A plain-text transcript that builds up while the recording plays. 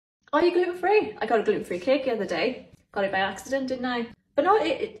Are you gluten-free? I got a gluten-free cake the other day. Got it by accident, didn't I? But no,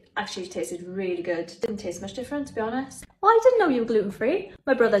 it actually tasted really good. Didn't taste much different, to be honest. Well, I didn't know you were gluten-free.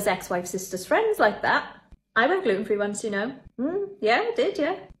 My brother's ex-wife's sister's friends like that. I went gluten-free once, you know. Yeah, I did,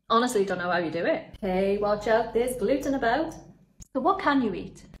 yeah. Honestly, don't know how you do it. Okay, watch out, there's gluten about. So what can you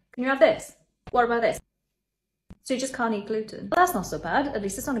eat? Can you have this? What about this? So you just can't eat gluten? Well, that's not so bad. At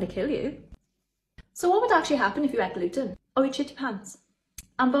least it's not going to kill you. So what would actually happen if you ate gluten? Oh, you'd shit your pants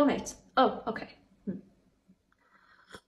and vomit. Oh, okay.